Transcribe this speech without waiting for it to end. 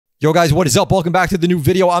Yo guys, what is up? Welcome back to the new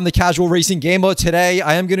video. I'm the Casual Racing Gamer. Today,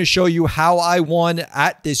 I am going to show you how I won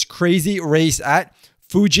at this crazy race at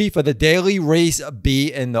Fuji for the daily race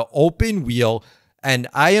B in the open wheel. And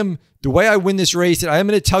the way I win this race, I am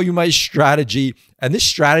going to tell you my strategy. And this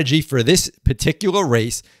strategy for this particular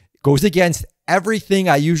race goes against everything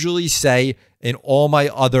I usually say in all my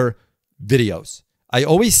other videos. I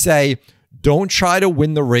always say, don't try to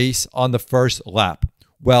win the race on the first lap.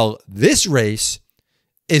 Well, this race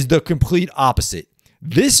is the complete opposite.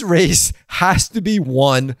 This race has to be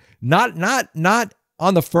won not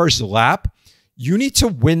on the first lap. You need to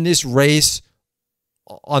win this race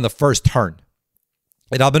on the first turn.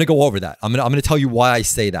 And I'm going to go over that. I'm going to tell you why I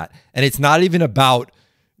say that. And it's not even about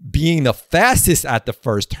being the fastest at the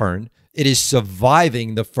first turn. It is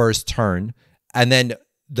surviving the first turn. And then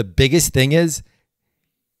the biggest thing is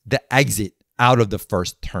the exit out of the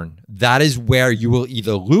first turn. That is where you will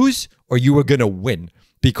either lose or you are going to win.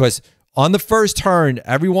 Because on the first turn,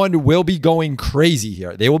 everyone will be going crazy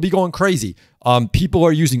here. They will be going crazy. People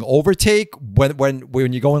are using overtake when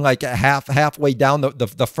you're going like halfway down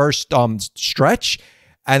the first stretch,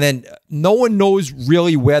 and then no one knows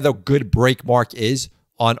really where the good brake mark is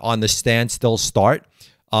on the standstill start,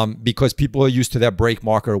 because people are used to their brake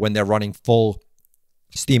marker when they're running full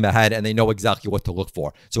steam ahead and they know exactly what to look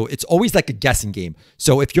for. So it's always like a guessing game.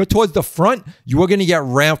 So if you're towards the front, you are going to get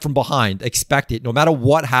rammed from behind. Expect it no matter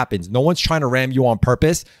what happens. No one's trying to ram you on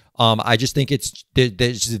purpose. I just think it's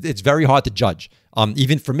very hard to judge.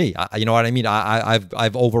 Even for me, you know what I mean?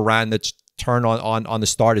 I've overran the turn on the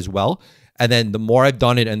start as well. And then the more I've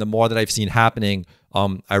done it and the more that I've seen happening,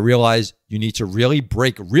 I realize you need to really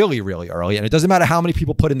brake really early. And it doesn't matter how many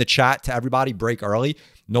people put in the chat to everybody brake early.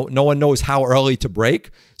 No one knows how early to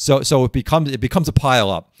brake. So it becomes a pile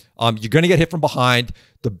up. You're going to get hit from behind.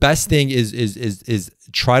 The best thing is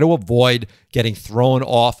try to avoid getting thrown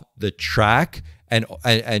off the track and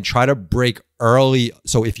try to brake early.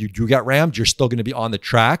 So if you do get rammed, you're still going to be on the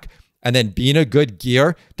track, and then be in a good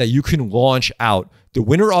gear that you can launch out. The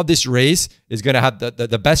winner of this race is going to have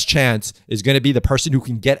the best chance is going to be the person who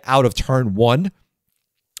can get out of turn one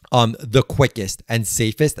the quickest and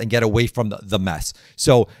safest and get away from the mess.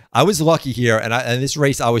 So I was lucky here, and this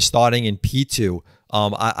race I was starting in P2.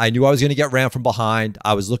 I knew I was going to get rammed from behind.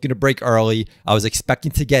 I was looking to brake early. I was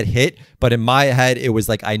expecting to get hit, but in my head it was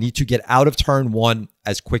like I need to get out of turn one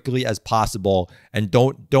as quickly as possible. And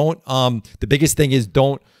the biggest thing is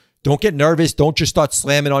don't get nervous. Don't just start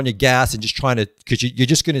slamming on your gas and just trying to, because you're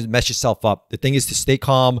just going to mess yourself up. The thing is to stay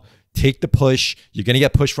calm, take the push. You're going to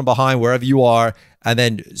get pushed from behind wherever you are. And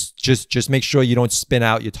then just make sure you don't spin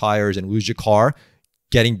out your tires and lose your car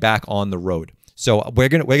getting back on the road. So we're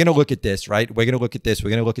going to look at this, right? We're going to look at this.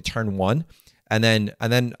 We're going to look at turn one. And then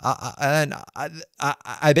I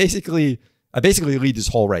basically lead this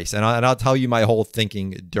whole race. And I'll tell you my whole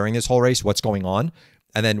thinking during this whole race, what's going on.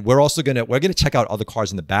 And then we're gonna check out other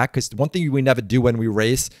cars in the back, because one thing we never do when we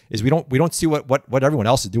race is we don't see what everyone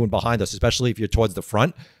else is doing behind us, especially if you're towards the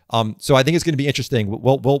front. So I think it's gonna be interesting.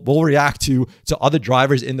 We'll react to other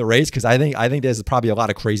drivers in the race, because I think there's probably a lot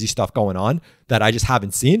of crazy stuff going on that I just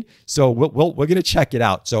haven't seen. So we're gonna check it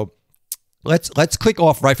out. So let's click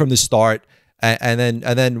off right from the start, and then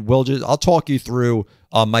I'll talk you through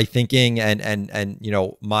my thinking and you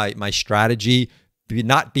know my strategy.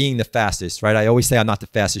 Not being the fastest, right? I always say I'm not the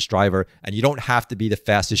fastest driver, and you don't have to be the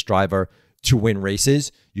fastest driver to win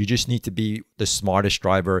races. You just need to be the smartest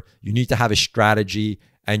driver. You need to have a strategy,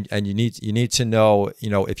 and you need to know, you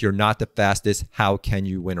know, if you're not the fastest, how can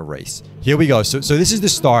you win a race? Here we go. So this is the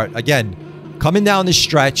start. Again, coming down this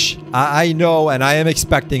stretch, I know, and I am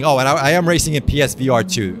expecting, and I am racing in PSVR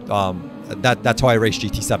 2. That's how I race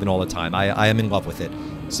GT7 all the time. I am in love with it.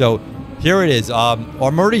 So here it is. I'm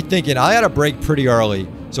already thinking I had to brake pretty early.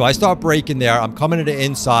 So I start braking there. I'm coming to the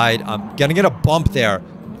inside. I'm going to get a bump there.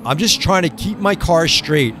 I'm just trying to keep my car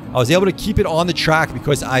straight. I was able to keep it on the track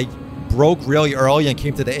because I broke really early and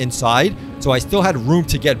came to the inside. So I still had room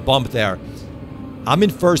to get bumped there. I'm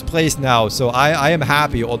in first place now, so I am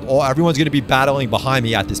happy. Everyone's going to be battling behind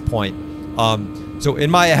me at this point. So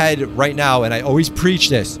in my head right now, and I always preach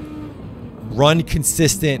this, run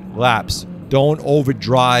consistent laps. Don't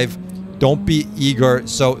overdrive. Don't be eager.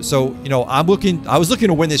 So you know, I was looking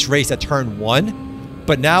to win this race at turn one,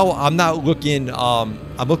 but now I'm not looking.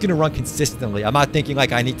 I'm looking to run consistently. I'm not thinking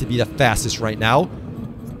like I need to be the fastest right now.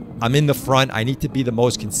 I'm in the front. I need to be the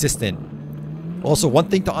most consistent. Also, one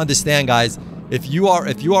thing to understand, guys, if you are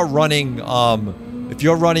running,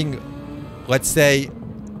 let's say,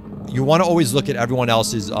 you want to always look at everyone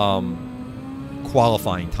else's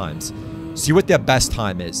qualifying times. See what their best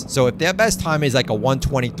time is. So if their best time is like a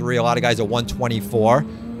 123, a lot of guys are 124,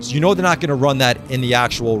 So you know they're not going to run that in the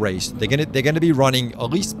actual race. They're gonna be running at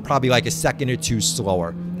least probably like a second or two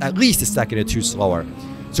slower. At least a second or two slower.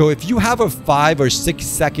 So if you have a 5 or 6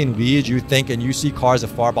 second lead, you think, and you see cars are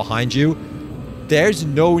far behind you, there's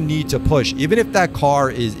no need to push. Even if that car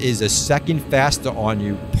is a second faster on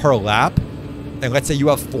you per lap, and let's say you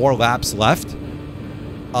have 4 laps left,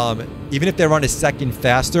 even if they run a second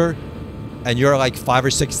faster and you're like 5 or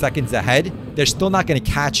 6 seconds ahead, they're still not going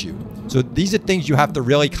to catch you. So these are things you have to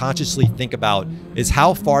really consciously think about, is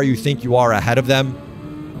how far you think you are ahead of them,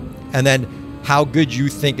 and then how good you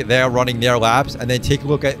think they're running their laps, and then take a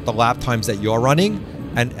look at the lap times that you're running,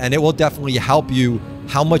 and it will definitely help you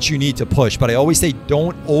how much you need to push. But I always say,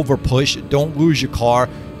 don't over push, don't lose your car,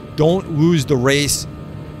 don't lose the race.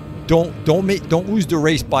 Don't lose the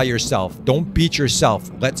race by yourself. Don't beat yourself.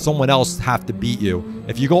 Let someone else have to beat you.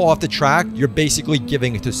 If you go off the track, you're basically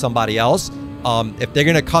giving it to somebody else. If they're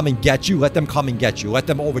gonna come and get you, let them come and get you. Let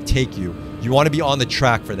them overtake you. You want to be on the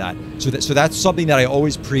track for that. So that's something that I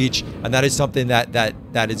always preach, and that is something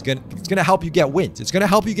that is gonna help you get wins. It's gonna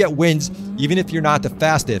help you get wins even if you're not the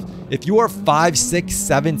fastest. If you are 5, 6,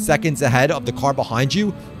 7 seconds ahead of the car behind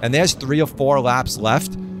you, and there's 3 or 4 laps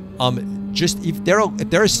left, just if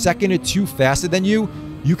they're a second or 2 faster than you,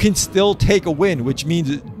 you can still take a win, which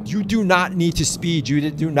means you do not need to speed,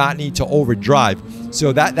 you do not need to overdrive.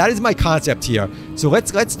 So that is my concept here. So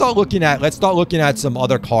let's start looking at some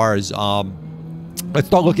other cars. Let's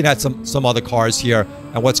start looking at some other cars here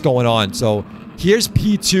and what's going on. So here's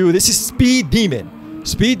P2. This is Speed Demon.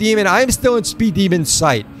 Speed Demon. I am still in Speed Demon's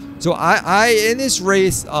sight. So I in this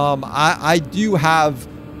race, I do have,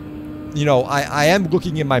 you know, I am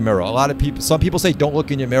looking in my mirror. Some people say don't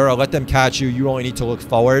look in your mirror, let them catch you. You only need to look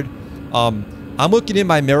forward. I'm looking in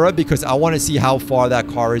my mirror because I want to see how far that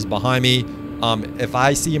car is behind me. If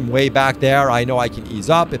I see him way back there, I know I can ease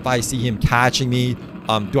up. If I see him catching me,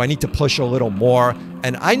 do I need to push a little more?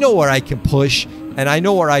 And I know where I can push, and I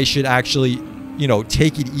know where I should actually, you know,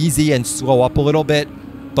 take it easy and slow up a little bit.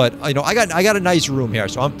 But you know, I got a nice room here,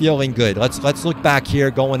 so I'm feeling good. Let's look back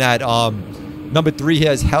here, going at number 3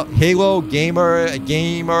 here is Halo Gamer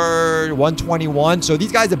 121. So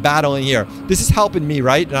these guys are battling here. This is helping me,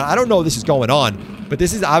 right? Now, I don't know if this is going on, but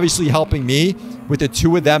this is obviously helping me with the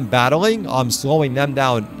 2 of them battling. Slowing them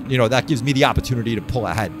down. You know, that gives me the opportunity to pull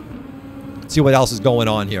ahead. Let's see what else is going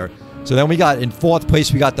on here. So then we got in 4th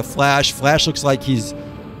place, we got the Flash. Flash looks like he's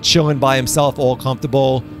chilling by himself, all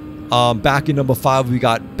comfortable. Back in number 5, we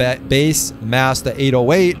got Base Master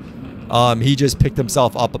 808. He just picked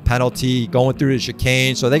himself up a penalty going through the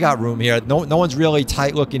chicane, so they got room here. No one's really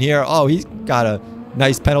tight looking here. Oh, he's got a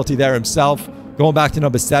nice penalty there himself. Going back to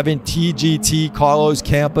number 7, TGT Carlos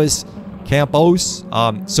Campos.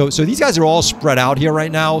 So these guys are all spread out here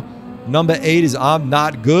right now. Number 8 is I'm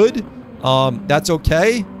Not Good. That's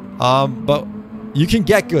okay, but you can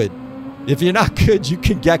get good. If you're not good, you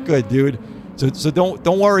can get good, dude. So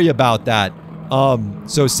don't worry about that.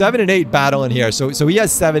 So 7 and 8 battling here. So he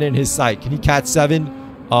has 7 in his sight. Can he catch 7?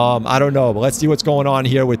 I don't know, but let's see what's going on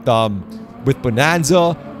here with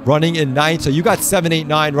Bonanza running in 9th. So you got 7, 8,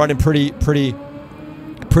 9 running pretty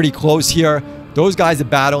close here. Those guys are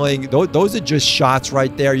battling. Those are just shots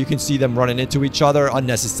right there. You can see them running into each other.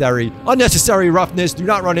 Unnecessary roughness. Do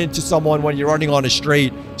not run into someone when you're running on a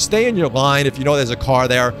straight. Stay in your line if you know there's a car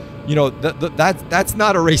there. You know, that's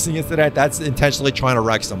not a racing incident. That's intentionally trying to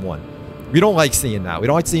wreck someone. We don't like seeing that. We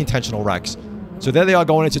don't like seeing intentional wrecks. So there they are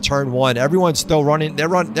going into turn 1. Everyone's still running. They're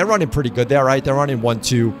running pretty good there, right? They're running 1,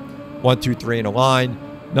 2, 3 in a line.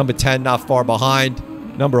 Number 10 not far behind.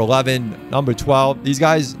 Number 11, number 12. These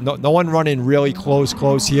guys, no one running really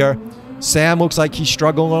close here. Sam looks like he's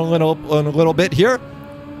struggling a little bit here.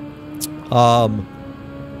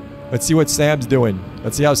 Let's see what Sam's doing.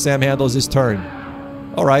 Let's see how Sam handles his turn.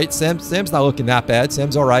 All right, Sam's not looking that bad.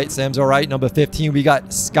 Sam's all right. Number 15, we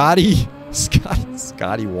got Scotty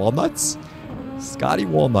Walnuts. Scotty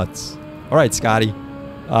Walnuts. All right, Scotty.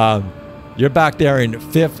 You're back there in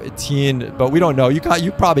 15, but we don't know. You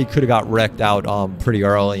probably could have got wrecked out pretty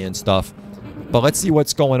early and stuff. But let's see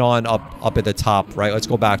what's going on up at the top, right? Let's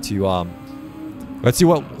go back to let's see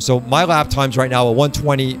what. So my lap times right now are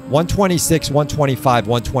 120, 126, 125,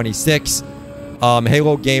 126.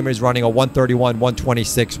 Halo Gamer's running a 131,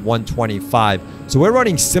 126, 125. So we're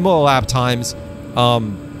running similar lap times.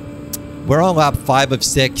 We're on lap 5 of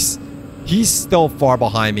 6. He's still far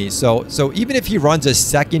behind me. So even if he runs a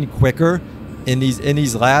second quicker in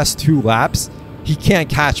these last 2 laps, he can't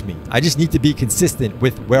catch me. I just need to be consistent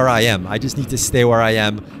with where I am. I just need to stay where I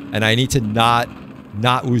am, and I need to not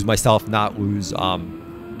lose myself, not lose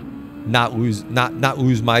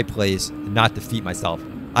my place, not defeat myself.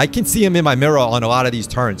 I can see him in my mirror on a lot of these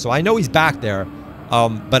turns. So I know he's back there.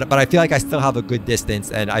 But I feel like I still have a good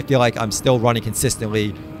distance, and I feel like I'm still running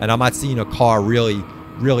consistently, and I'm not seeing a car really,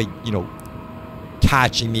 you know,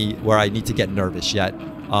 catching me where I need to get nervous yet.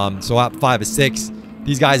 So at 5 or 6,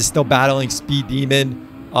 these guys are still battling Speed Demon.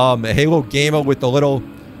 Halo Gamer with the little,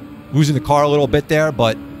 losing the car a little bit there,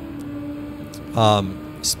 but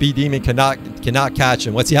Speed Demon cannot catch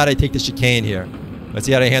him. Let's see how they take the chicane here. Let's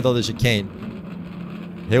see how they handle the chicane.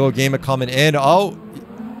 Halo Gamer coming in. Oh,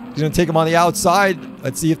 he's going to take him on the outside.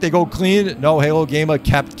 Let's see if they go clean. No, Halo Gamer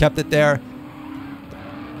kept it there.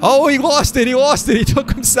 Oh, he lost it. He lost it. He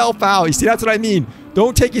took himself out. You see, that's what I mean.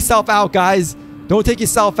 Don't take yourself out, guys. Don't take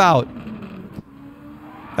yourself out.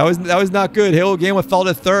 That was not good. Halo Gamer fell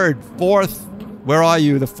to 3rd. 4th. Where are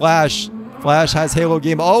you? The Flash. Flash has Halo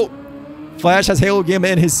Gamer. Oh, Flash has Halo Gamer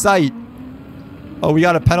in his sight. Oh, we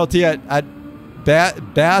got a penalty at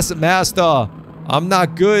Bassmaster. I'm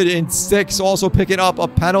not good in 6, also picking up a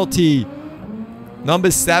penalty. Number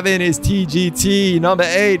 7 is TGT. Number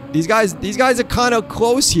 8. These guys are kind of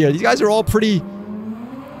close here. These guys are all pretty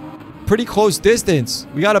close distance.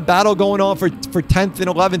 We got a battle going on for 10th and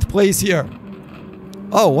 11th place here.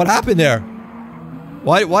 Oh, what happened there?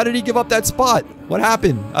 Why did he give up that spot? What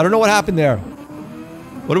happened? I don't know what happened there.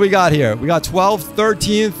 What do we got here? We got 12th,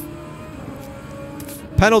 13th.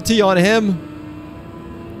 Penalty on him.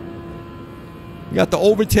 We got the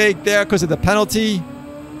overtake there because of the penalty.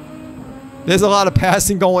 There's a lot of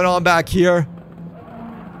passing going on back here.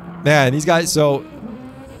 Man, these guys are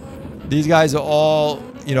all,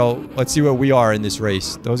 you know, let's see where we are in this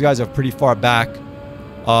race. Those guys are pretty far back.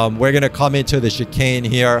 We're going to come into the chicane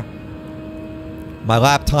here. My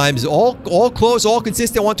lap times all close, all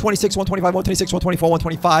consistent. 126, 125, 126, 124,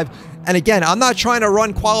 125. And again, I'm not trying to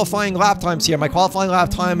run qualifying lap times here. My qualifying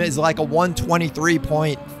lap time is like a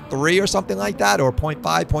 123.3 or something like that, or 0.5,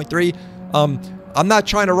 0.3. I'm not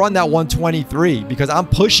trying to run that 123 because I'm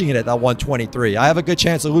pushing it at that 123. I have a good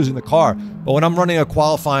chance of losing the car. But when I'm running a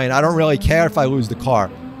qualifying, I don't really care if I lose the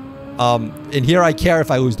car. And here I care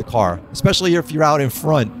if I lose the car, especially if you're out in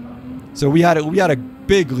front. So we had a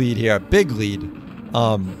big lead here, big lead.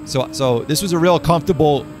 So this was a real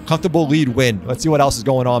comfortable lead win. Let's see what else is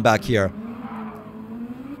going on back here.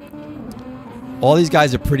 All these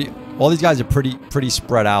guys are pretty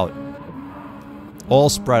spread out. All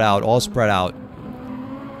spread out.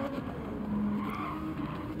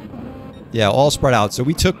 Yeah, all spread out. So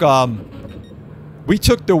we took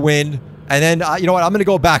the win. And then, you know what? I'm going to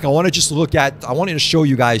go back. I want to just look at, I wanted to show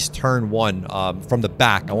you guys turn 1 from the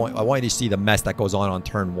back. I want you to see the mess that goes on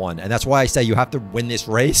turn 1. And that's why I say you have to win this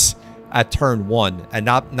race at turn 1. And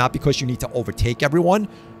not because you need to overtake everyone.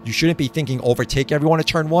 You shouldn't be thinking overtake everyone at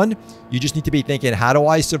turn 1. You just need to be thinking, how do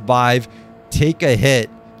I survive, take a hit,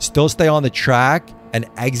 still stay on the track, and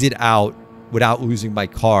exit out without losing my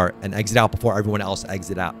car, and exit out before everyone else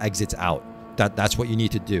exits out. That's what you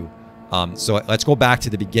need to do. So let's go back to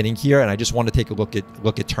the beginning here, and I just want to take a look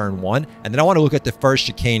at turn 1, and then I want to look at the first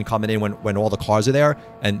chicane coming in when all the cars are there,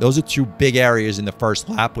 and those are 2 big areas in the first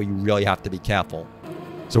lap where you really have to be careful.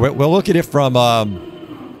 So we'll look at it from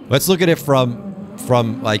let's look at it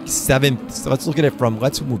from like 7th.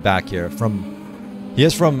 Let's move back here from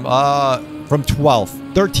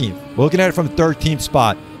 12th, 13th. We're looking at it from 13th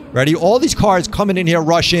spot. Ready? All these cars coming in here,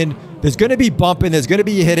 rushing. There's going to be bumping. There's going to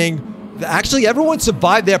be hitting. Actually, everyone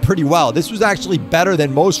survived there pretty well. This was actually better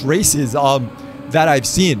than most races that I've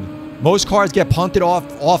seen. Most cars get punted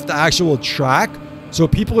off the actual track, so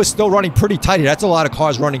people are still running pretty tight here. That's a lot of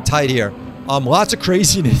cars running tight here. Lots of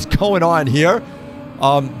craziness going on here.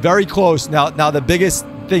 Very close. Now the biggest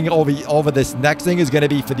thing over this next thing is going to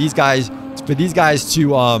be for these guys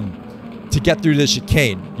to get through the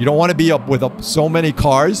chicane. You don't want to be up with so many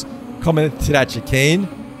cars coming into that chicane,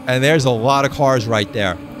 and there's a lot of cars right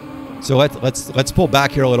there. So let's pull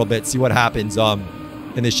back here a little bit, see what happens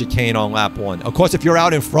in the chicane on lap 1. Of course, if you're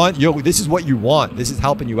out in front, this is what you want. This is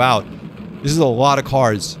helping you out. This is a lot of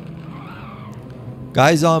cars.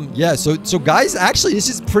 Guys, yeah, so guys, actually this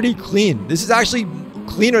is pretty clean. This is actually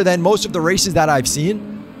cleaner than most of the races that I've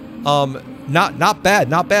seen. Not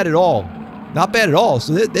bad at all. Not bad at all.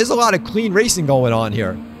 So there's a lot of clean racing going on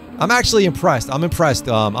here. I'm actually impressed. I'm impressed,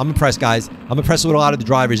 guys. I'm impressed with a lot of the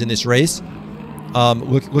drivers in this race.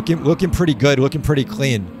 Looking pretty good, looking pretty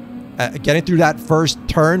clean. Getting through that first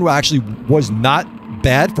turn actually was not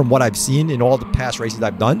bad from what I've seen in all the past races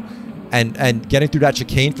I've done. And getting through that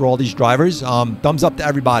chicane for all these drivers, thumbs up to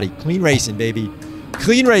everybody. Clean racing, baby.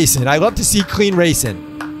 Clean racing. I love to see clean racing.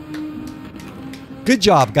 Good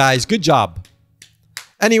job, guys. Good job.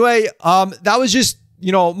 Anyway, that was just,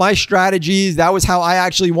 you know, my strategies. That was how I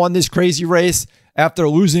actually won this crazy race. after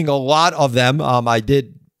losing a lot of them, I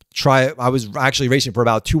did try. I was actually racing for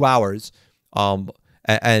about 2 hours.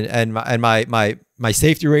 And my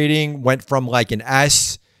safety rating went from like an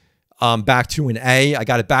S back to an A. I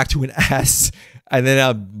got it back to an S, and then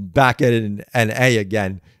I'm back at an A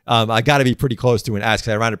again. I got to be pretty close to an S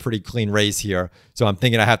because I ran a pretty clean race here. So I'm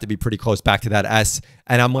thinking I have to be pretty close back to that S.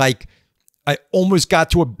 And I'm like, I almost got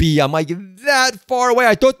to a B. I'm like that far away.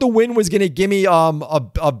 I thought the win was going to give me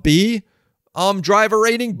a B driver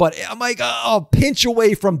rating, but I'm like a pinch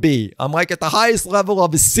away from B. I'm like at the highest level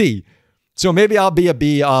of a C. So maybe I'll be a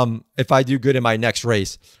B if I do good in my next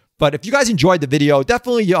race. But if you guys enjoyed the video,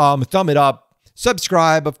 definitely thumb it up.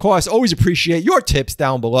 Subscribe. Of course, always appreciate your tips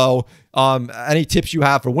down below. Any tips you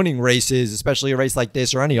have for winning races, especially a race like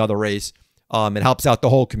this or any other race. It helps out the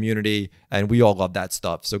whole community, and we all love that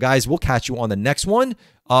stuff. So, guys, we'll catch you on the next one.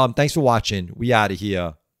 Thanks for watching. We out of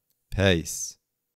here. Peace.